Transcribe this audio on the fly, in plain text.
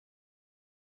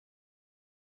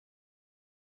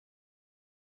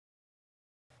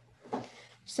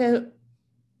So,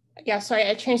 yeah, sorry,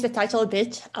 I changed the title a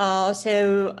bit.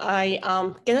 So I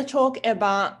am gonna talk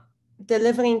about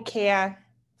delivering care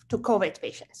to COVID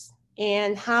patients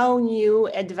and how new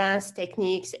advanced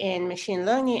techniques in machine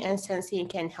learning and sensing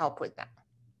can help with that.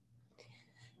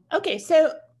 Okay,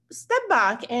 so step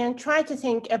back and try to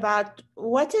think about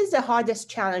what is the hardest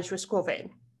challenge with COVID?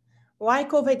 Why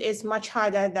COVID is much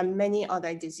harder than many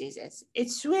other diseases?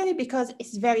 It's really because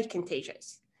it's very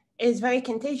contagious. It's very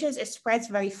contagious, it spreads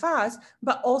very fast,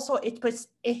 but also it puts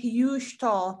a huge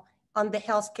toll on the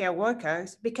healthcare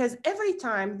workers because every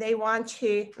time they want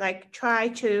to try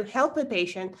to help a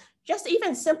patient, just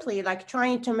even simply like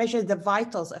trying to measure the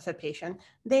vitals of a patient,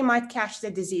 they might catch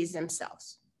the disease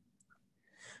themselves.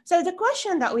 So the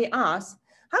question that we ask,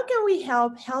 how can we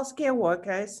help healthcare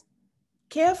workers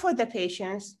care for the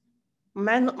patients,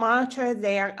 monitor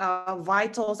their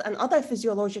vitals and other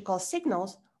physiological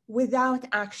signals without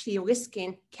actually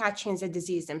risking catching the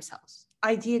disease themselves,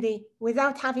 ideally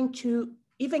without having to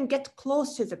even get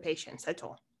close to the patients at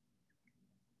all.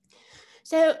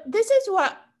 So this is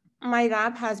what my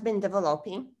lab has been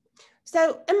developing.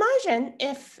 So imagine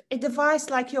if a device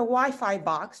like your Wi-Fi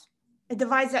box, a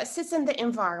device that sits in the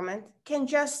environment, can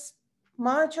just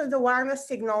monitor the wireless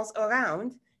signals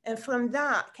around, and from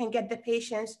that can get the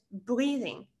patient's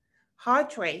breathing,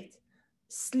 heart rate,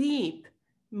 sleep,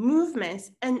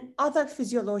 movements, and other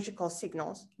physiological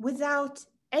signals without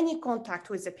any contact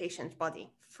with the patient's body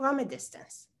from a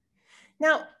distance.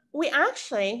 Now, we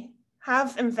actually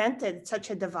have invented such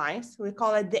a device. We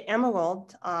call it the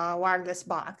Emerald wireless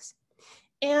box.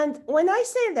 And when I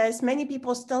say this, many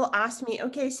people still ask me,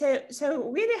 okay,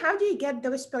 so really, how do you get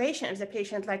the respiration of the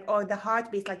patient, or the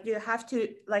heartbeat? Do you have to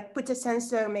put a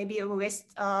sensor, maybe a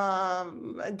wrist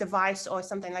device or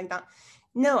something like that?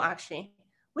 No, actually,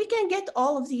 we can get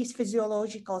all of these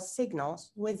physiological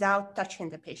signals without touching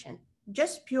the patient,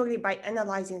 just purely by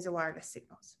analyzing the wireless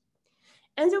signals.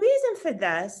 And the reason for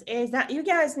this is that you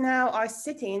guys now are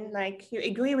sitting, you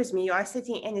agree with me, you are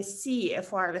sitting in a sea of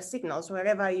wireless signals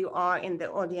wherever you are in the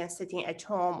audience, sitting at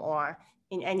home or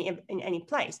in any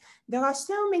place. There are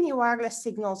so many wireless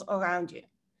signals around you.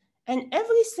 And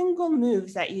every single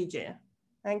move that you do,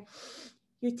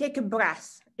 you take a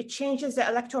breath, it changes the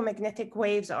electromagnetic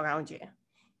waves around you.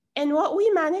 And what we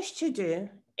managed to do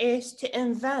is to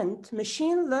invent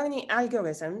machine learning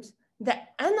algorithms that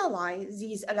analyze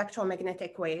these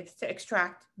electromagnetic waves to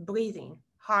extract breathing,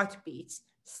 heartbeats,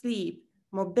 sleep,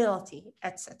 mobility,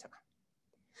 etc.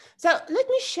 So let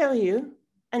me show you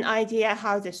an idea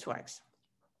how this works.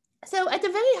 So at a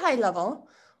very high level,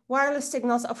 wireless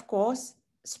signals, of course,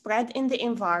 spread in the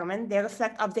environment. They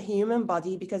reflect off the human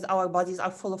body because our bodies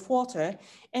are full of water.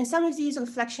 And some of these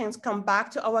reflections come back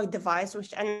to our device,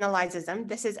 which analyzes them.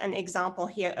 This is an example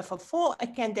here of a fall.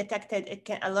 It can detect it. It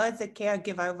can alert the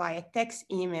caregiver via text,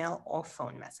 email, or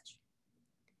phone message.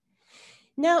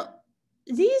 Now,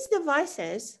 these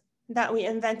devices that we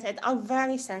invented are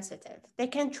very sensitive. They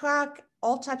can track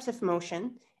all types of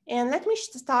motion. And let me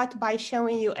start by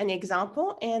showing you an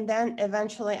example, and then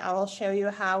eventually I will show you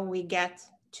how we get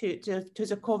to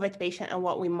the COVID patient and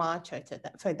what we monitor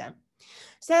for them.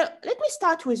 So let me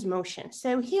start with motion.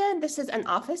 So here, this is an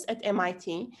office at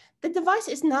MIT. The device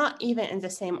is not even in the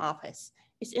same office.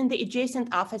 It's in the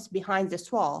adjacent office behind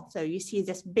this wall. So you see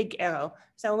this big arrow.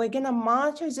 So we're gonna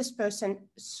monitor this person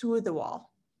through the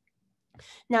wall.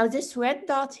 Now this red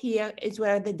dot here is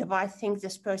where the device thinks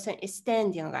this person is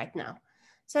standing right now.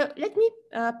 So let me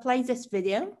play this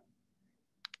video.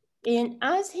 And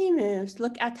as he moves,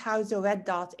 look at how the red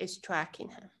dot is tracking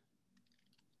him.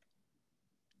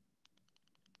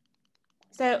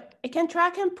 So it can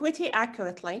track him pretty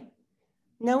accurately,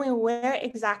 knowing where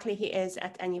exactly he is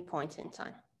at any point in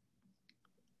time.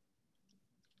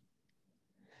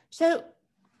 So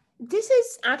this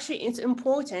is actually, it's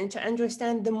important to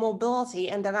understand the mobility,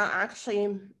 and that are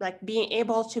actually being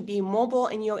able to be mobile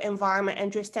in your environment,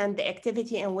 understand the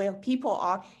activity and where people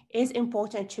are is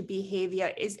important to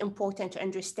behavior, is important to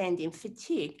understanding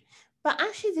fatigue. But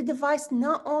actually the device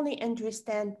not only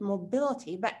understands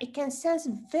mobility, but it can sense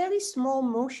very small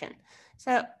motion.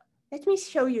 So let me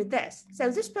show you this. So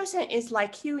this person is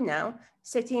like you now,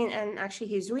 sitting, and actually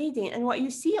he's reading. And what you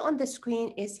see on the screen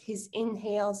is his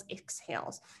inhales,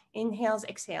 exhales, inhales,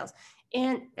 exhales.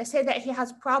 And I said that he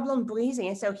has problem breathing.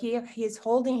 And so here he's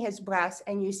holding his breath,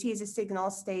 and you see the signal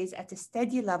stays at a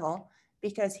steady level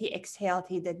because he exhaled,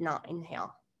 he did not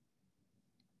inhale.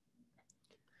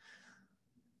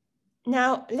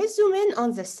 Now let's zoom in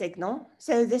on the signal.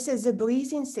 So this is the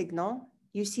breathing signal.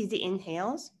 You see the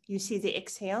inhales, you see the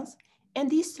exhales, and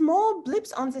these small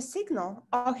blips on the signal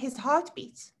are his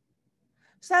heartbeats.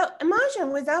 So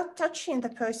imagine without touching the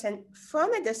person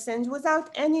from a distance,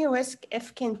 without any risk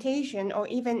of contagion or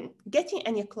even getting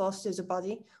any close to the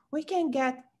body, we can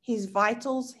get his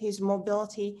vitals, his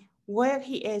mobility, where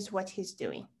he is, what he's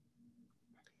doing.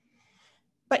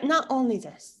 But not only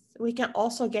this, we can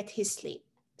also get his sleep.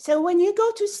 So when you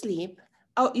go to sleep,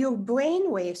 your brain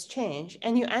waves change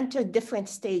and you enter different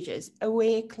stages: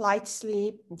 awake, light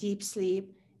sleep, deep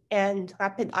sleep, and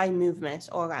rapid eye movements,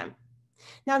 or REM.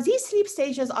 Now, these sleep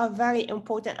stages are very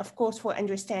important, of course, for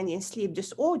understanding sleep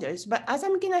disorders, but as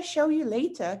I'm going to show you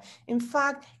later, in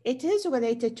fact, it is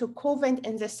related to COVID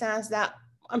in the sense that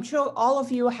I'm sure all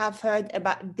of you have heard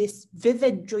about this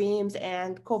vivid dreams,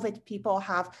 and COVID people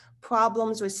have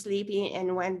problems with sleeping,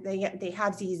 and when they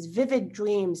have these vivid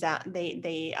dreams that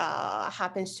they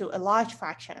happens to a large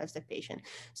fraction of the patient.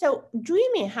 So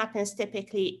dreaming happens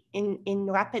typically in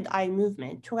rapid eye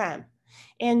movement, REM.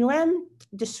 And REM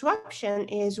disruption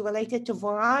is related to a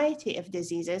variety of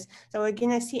diseases. So we're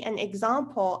going to see an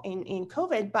example in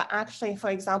COVID, but actually, for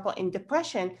example, in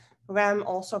depression, REM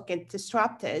also gets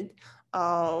disrupted.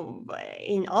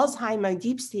 In Alzheimer,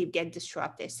 deep sleep get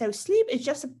disrupted. So sleep is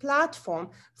just a platform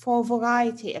for a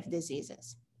variety of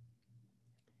diseases.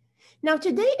 Now,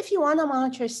 today, if you want to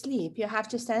monitor sleep, you have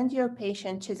to send your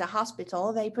patient to the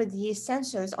hospital. They put these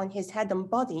sensors on his head and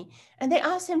body, and they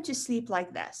ask him to sleep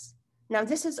like this. Now,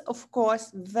 this is, of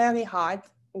course, very hard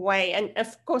way. And of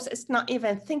course, it's not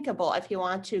even thinkable if you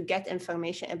want to get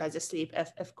information about the sleep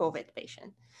of COVID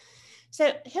patient.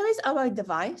 So here is our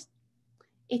device.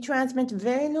 It transmits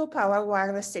very low power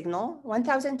wireless signal,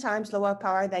 1,000 times lower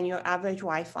power than your average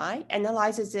Wi-Fi,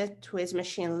 analyzes it with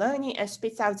machine learning, and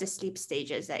spits out the sleep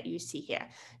stages that you see here.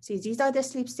 So these are the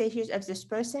sleep stages of this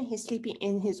person. He's sleeping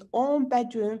in his own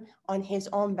bedroom, on his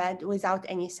own bed, without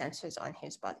any sensors on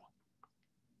his body.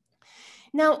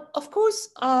 Now, of course,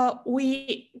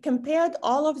 we compared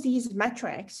all of these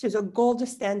metrics to the gold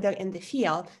standard in the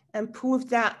field and proved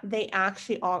that they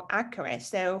actually are accurate.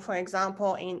 So, for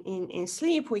example, in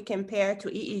sleep, we compare to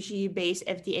EEG-based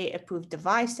FDA-approved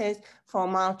devices for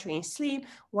monitoring sleep.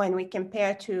 When we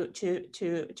compare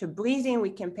to breathing,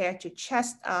 we compare to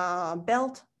chest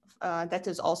belt. That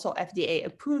is also FDA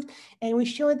approved. And we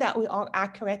show that we are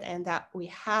accurate and that we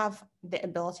have the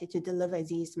ability to deliver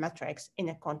these metrics in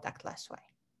a contactless way.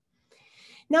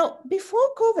 Now,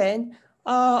 before COVID,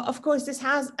 of course, this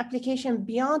has application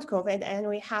beyond COVID, and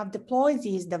we have deployed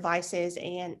these devices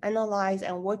and analyzed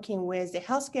and working with the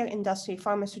healthcare industry,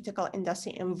 pharmaceutical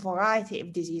industry, in a variety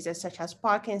of diseases such as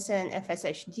Parkinson,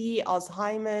 FSHD,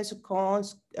 Alzheimer's,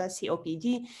 Crohn's,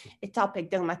 COPD,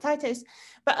 atopic dermatitis.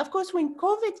 But of course, when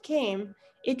COVID came,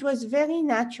 it was very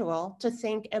natural to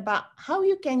think about how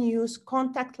you can use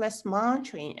contactless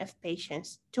monitoring of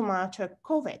patients to monitor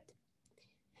COVID.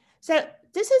 So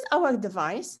this is our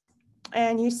device,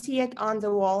 and you see it on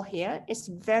the wall here. It's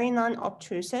very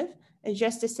non-obtrusive. It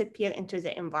just disappears into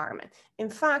the environment. In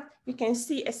fact, you can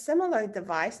see a similar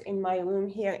device in my room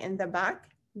here in the back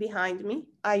behind me.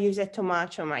 I use it to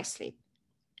monitor my sleep.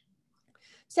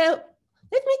 So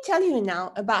let me tell you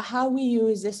now about how we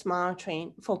use this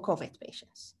monitoring for COVID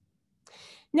patients.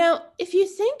 Now, if you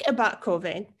think about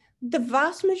COVID, the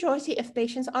vast majority of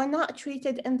patients are not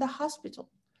treated in the hospital.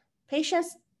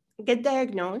 Patients get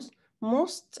diagnosed.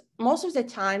 Most of the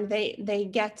time, they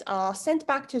get sent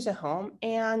back to the home,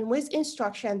 and with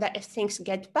instruction that if things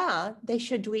get bad, they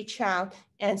should reach out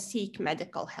and seek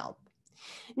medical help.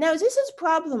 Now, this is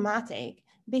problematic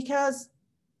because,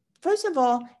 first of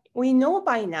all, we know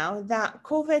by now that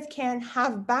COVID can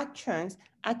have bad turns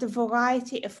at a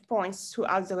variety of points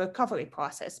throughout the recovery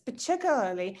process,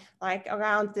 particularly like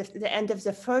around the end of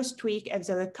the first week of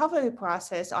the recovery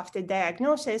process after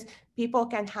diagnosis, people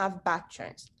can have bad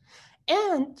turns.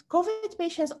 And COVID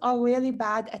patients are really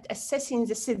bad at assessing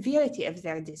the severity of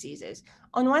their diseases.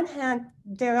 On one hand,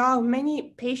 there are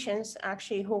many patients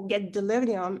actually who get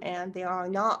delirium and they are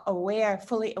not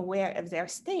fully aware of their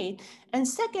state. And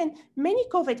second, many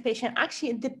COVID patients,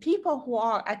 actually the people who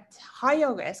are at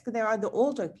higher risk, there are the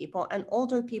older people, and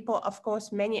older people, of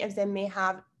course, many of them may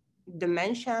have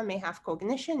dementia, may have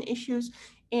cognition issues,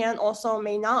 and also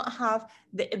may not have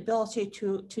the ability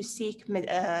to seek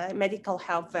medical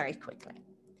help very quickly.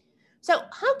 So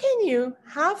how can you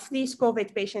have these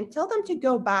COVID patients, tell them to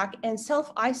go back and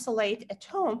self-isolate at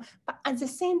home, but at the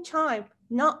same time,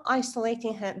 not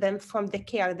isolating them from the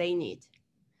care they need?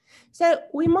 So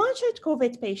we monitored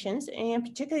COVID patients, and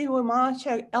particularly we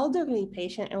monitored elderly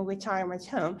patients in retirement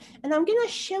home. And I'm going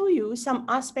to show you some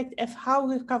aspect of how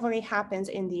recovery happens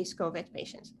in these COVID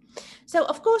patients. So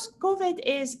of course, COVID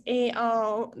is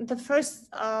the first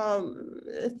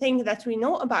thing that we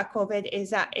know about COVID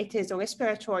is that it is a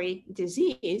respiratory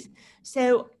disease.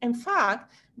 So in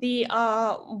fact, the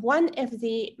one of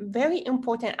the very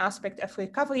important aspects of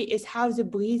recovery is how the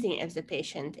breathing of the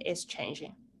patient is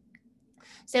changing.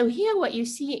 So here what you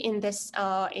see in this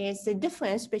is the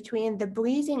difference between the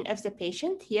breathing of the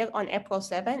patient here on April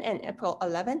 7 and April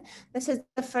 11. This is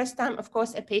the first time, of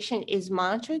course, a patient is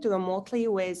monitored remotely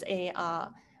with a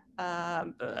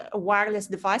wireless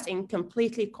device in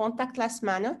completely contactless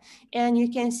manner. And you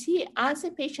can see as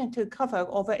the patient recovers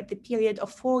over the period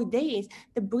of 4 days,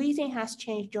 the breathing has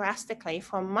changed drastically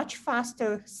from much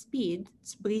faster speed,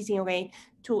 breathing rate,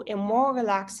 to a more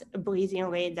relaxed breathing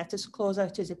rate that is closer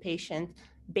to the patient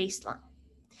baseline.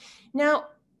 Now,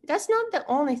 that's not the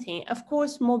only thing. Of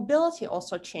course, mobility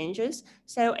also changes.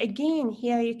 So again,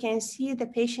 here you can see the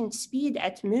patient's speed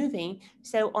at moving.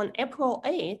 So on April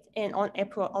 8th and on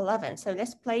April 11th. So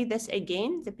let's play this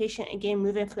again. The patient again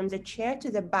moving from the chair to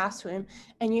the bathroom.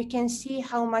 And you can see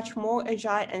how much more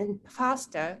agile and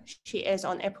faster she is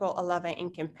on April 11th in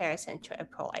comparison to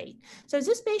April 8th. So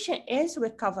this patient is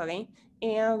recovering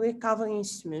and recovering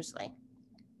smoothly.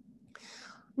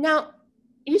 Now,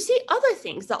 you see other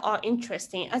things that are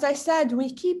interesting. As I said,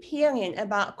 we keep hearing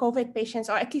about COVID patients,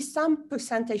 or at least some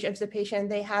percentage of the patient,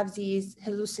 they have these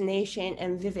hallucination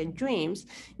and vivid dreams.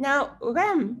 Now,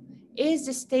 REM is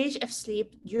the stage of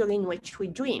sleep during which we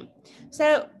dream.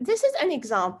 So this is an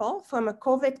example from a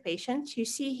COVID patient. You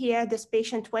see here, this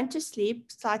patient went to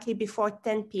sleep slightly before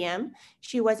 10 p.m.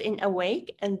 She was in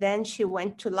awake, and then she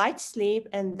went to light sleep,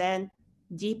 and then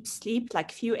deep sleep, like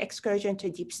few excursion to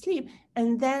deep sleep,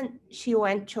 and then she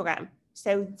went to REM.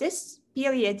 So this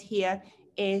period here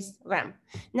is REM.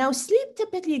 Now, sleep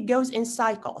typically goes in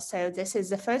cycles. So this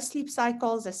is the first sleep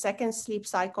cycle, the second sleep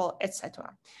cycle,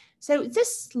 etc. So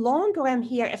this long REM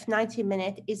here of 90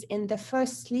 minutes is in the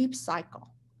first sleep cycle.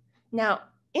 Now,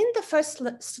 in the first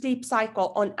sleep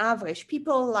cycle, on average,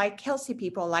 people like healthy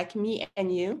people like me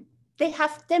and you, they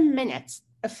have 10 minutes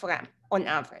of REM on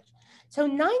average. So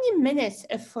 90 minutes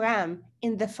of REM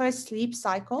in the first sleep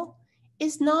cycle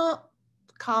is not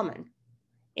common.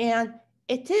 And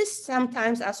it is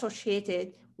sometimes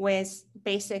associated with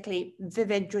basically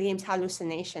vivid dreams,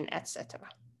 hallucination, etc.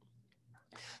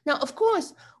 Now, of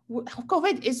course,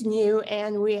 COVID is new,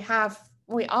 and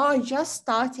we are just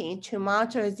starting to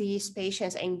monitor these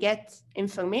patients and get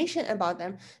information about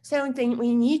them. So then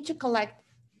we need to collect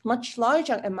much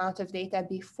larger amount of data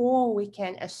before we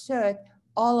can assert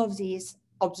all of these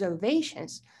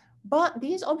observations. But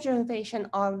these observations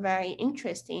are very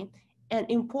interesting and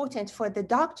important for the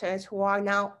doctors who are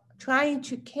now trying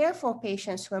to care for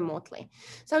patients remotely.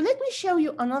 So let me show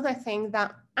you another thing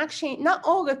that actually not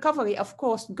all recovery, of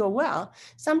course, go well.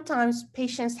 Sometimes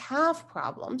patients have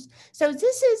problems. So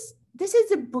this is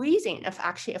the breathing of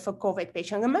a COVID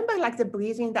patient. Remember like the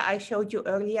breathing that I showed you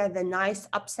earlier, the nice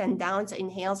ups and downs,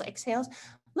 inhales, exhales?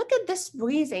 Look at this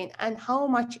breathing and how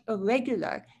much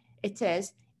irregular it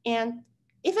is. And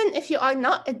even if you are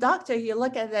not a doctor, you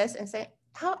look at this and say,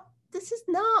 this is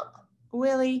not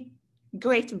really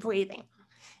great breathing.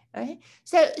 Right?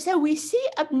 So we see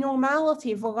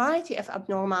abnormality, variety of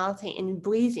abnormality in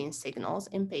breathing signals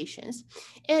in patients.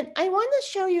 And I want to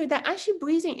show you that actually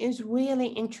breathing is really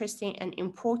interesting and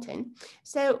important.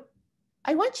 So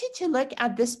I want you to look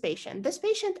at this patient. This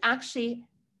patient actually,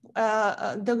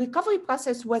 the recovery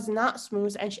process was not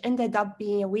smooth, and she ended up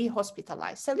being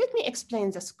re-hospitalized. So let me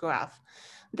explain this graph.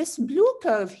 This blue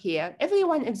curve here, every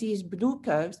one of these blue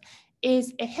curves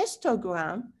is a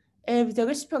histogram of the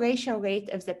respiration rate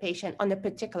of the patient on a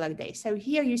particular day. So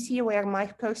here you see where my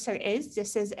cursor is.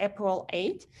 This is April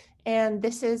 8, and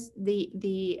this is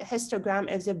the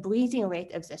histogram of the breathing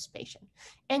rate of this patient.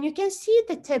 And you can see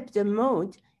the tip, the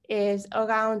mode, is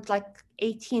around like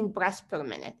 18 breaths per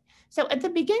minute. So at the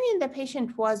beginning, the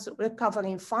patient was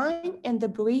recovering fine, and the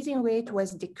breathing rate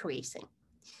was decreasing.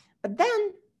 But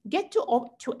then get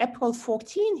to April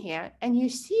 14 here, and you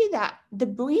see that the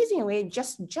breathing rate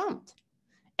just jumped.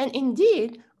 And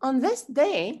indeed, on this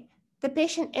day, the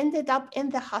patient ended up in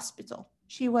the hospital.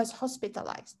 She was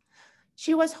hospitalized.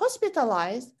 She was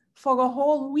hospitalized for a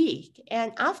whole week.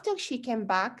 And after she came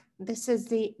back, this is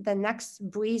the next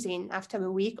breathing after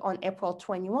a week on April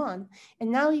 21.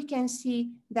 And now you can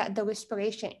see that the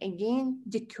respiration again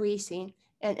decreasing,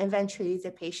 and eventually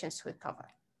the patients recover.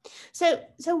 So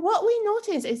what we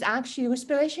notice is actually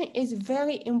respiration is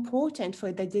very important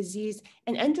for the disease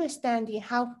and understanding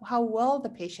how well the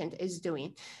patient is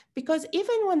doing. Because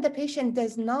even when the patient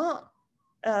does not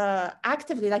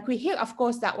actively, like we hear, of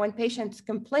course, that when patients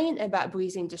complain about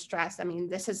breathing distress, I mean,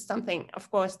 this is something,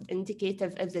 of course,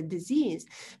 indicative of the disease.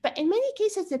 But in many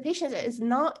cases, the patient is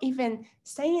not even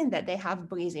saying that they have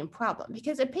breathing problem,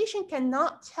 because a patient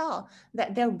cannot tell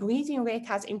that their breathing rate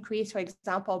has increased, for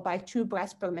example, by 2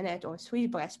 breaths per minute or 3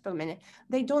 breaths per minute.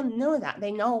 They don't know that.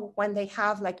 They know when they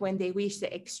have, like when they reach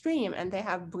the extreme and they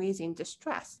have breathing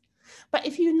distress. But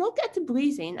if you look at the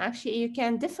breathing, actually, you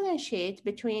can differentiate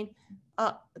between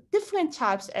different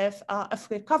types of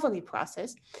recovery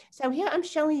process. So here I'm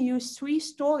showing you 3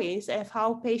 stories of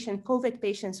how COVID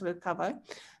patients recover.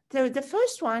 The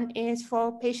first one is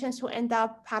for patients who end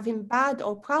up having bad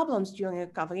or problems during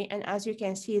recovery. And as you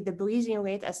can see, the breathing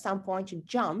rate at some point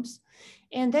jumps.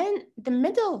 And then the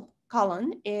middle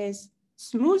column is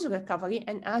smooth recovery.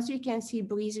 And as you can see,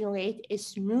 breathing rate is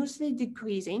smoothly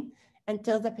decreasing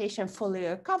until the patient fully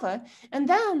recovers. And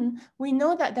then we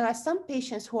know that there are some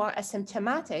patients who are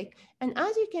asymptomatic. And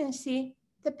as you can see,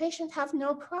 the patient have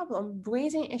no problem.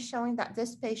 Breathing is showing that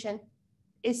this patient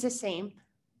is the same.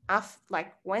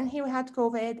 Like when he had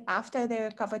COVID, after they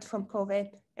recovered from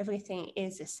COVID, everything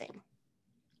is the same.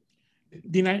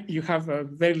 Dina, you have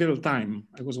very little time.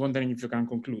 I was wondering if you can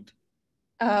conclude.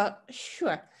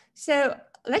 Sure. So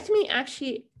let me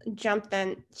actually jump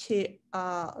then to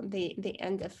the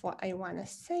end of what I want to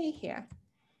say here.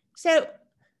 So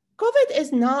COVID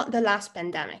is not the last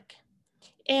pandemic.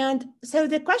 And so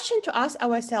the question to ask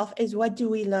ourselves is, what do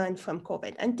we learn from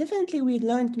COVID? And definitely we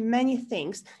learned many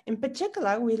things. In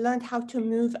particular, we learned how to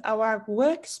move our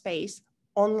workspace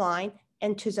online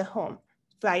and to the home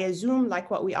via Zoom, like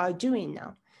what we are doing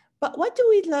now. But what do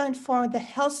we learn for the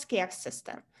healthcare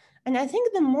system? And I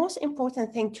think the most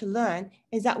important thing to learn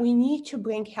is that we need to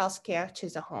bring healthcare to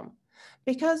the home.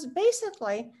 Because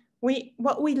basically,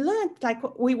 what we learned, like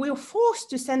we were forced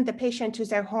to send the patient to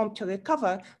their home to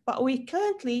recover, but we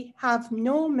currently have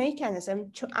no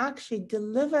mechanism to actually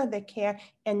deliver the care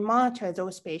and monitor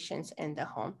those patients in the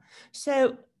home.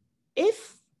 So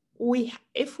if we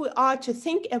are to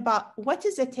think about what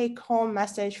is the take-home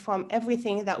message from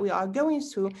everything that we are going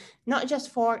through, not just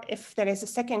for if there is a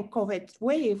second COVID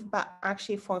wave, but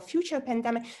actually for future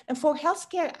pandemic and for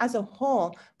healthcare as a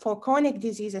whole, for chronic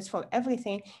diseases, for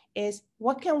everything, is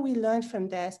what can we learn from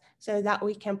this so that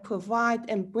we can provide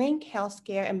and bring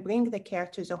healthcare and bring the care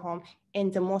to the home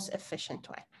in the most efficient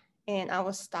way. And I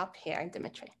will stop here,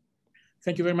 Dimitri.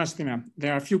 Thank you very much, Dina.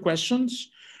 There are a few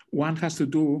questions. One has to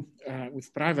do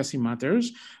with privacy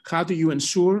matters. How do you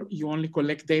ensure you only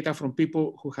collect data from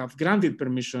people who have granted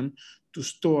permission to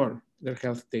store their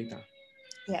health data?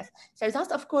 Yes, so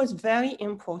that's of course very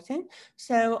important.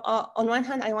 So on one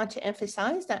hand, I want to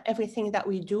emphasize that everything that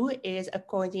we do is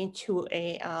according to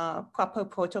a proper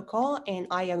protocol and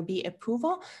IRB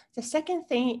approval. The second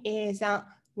thing is that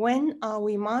when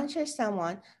we monitor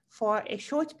someone, for a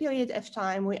short period of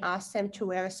time, we ask them to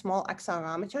wear a small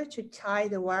accelerometer to tie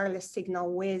the wireless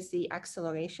signal with the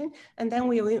acceleration. And then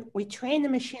we train a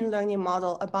machine learning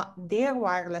model about their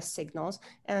wireless signals,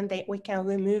 and we can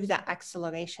remove that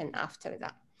acceleration after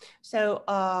that. So,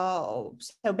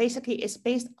 so basically it's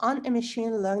based on a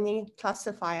machine learning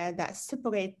classifier that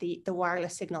separates the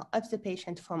wireless signal of the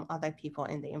patient from other people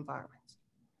in the environment.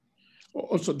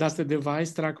 Also, does the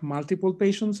device track multiple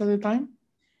patients at a time?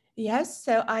 Yes,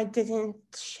 so I didn't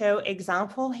show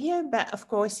example here, but of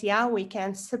course, yeah, we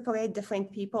can separate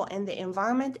different people in the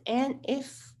environment. And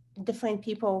if different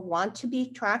people want to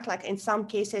be tracked, like in some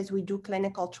cases, we do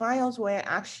clinical trials where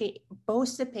actually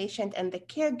both the patient and the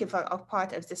caregiver are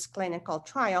part of this clinical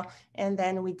trial, and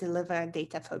then we deliver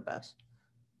data for both.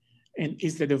 And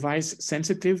is the device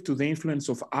sensitive to the influence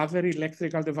of other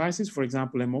electrical devices, for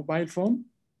example, a mobile phone?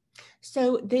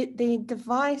 So the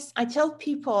device, I tell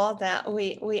people that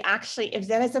we actually, if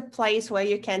there is a place where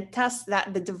you can test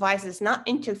that the device does not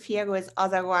interfere with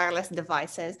other wireless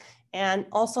devices and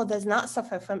also does not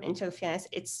suffer from interference,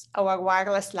 it's our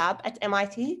wireless lab at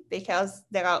MIT, because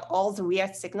there are all the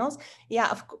weird signals.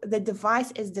 Yeah, the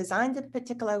device is designed a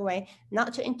particular way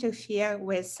not to interfere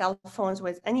with cell phones,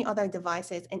 with any other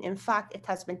devices. And in fact, it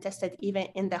has been tested even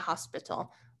in the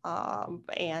hospital.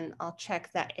 And I'll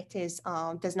check that it is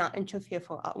does not interfere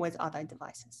with other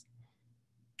devices.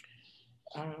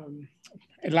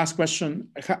 Last question,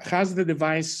 has the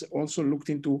device also looked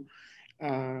into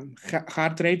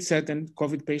heart rate? Certain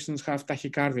COVID patients have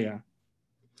tachycardia.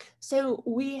 So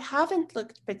we haven't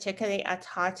looked particularly at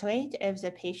heart rate of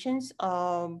the patients,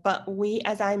 but we,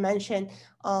 as I mentioned,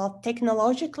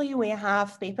 technologically we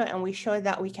have paper and we show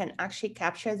that we can actually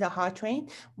capture the heart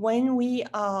rate. When we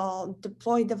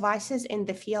deploy devices in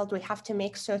the field, we have to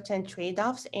make certain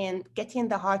trade-offs, and getting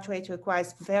the heart rate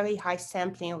requires very high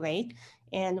sampling rate,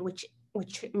 and which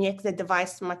makes the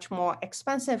device much more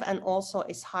expensive, and also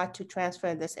it's hard to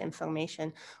transfer this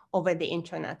information over the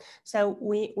internet. So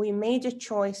we made a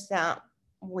choice that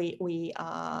we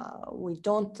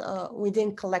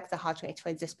didn't collect the heart rate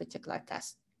for this particular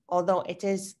test, although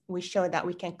we show that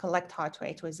we can collect heart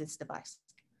rate with this device.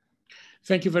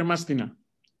 Thank you very much, Dina.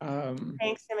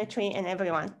 Thanks, Dimitri, and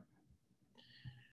everyone.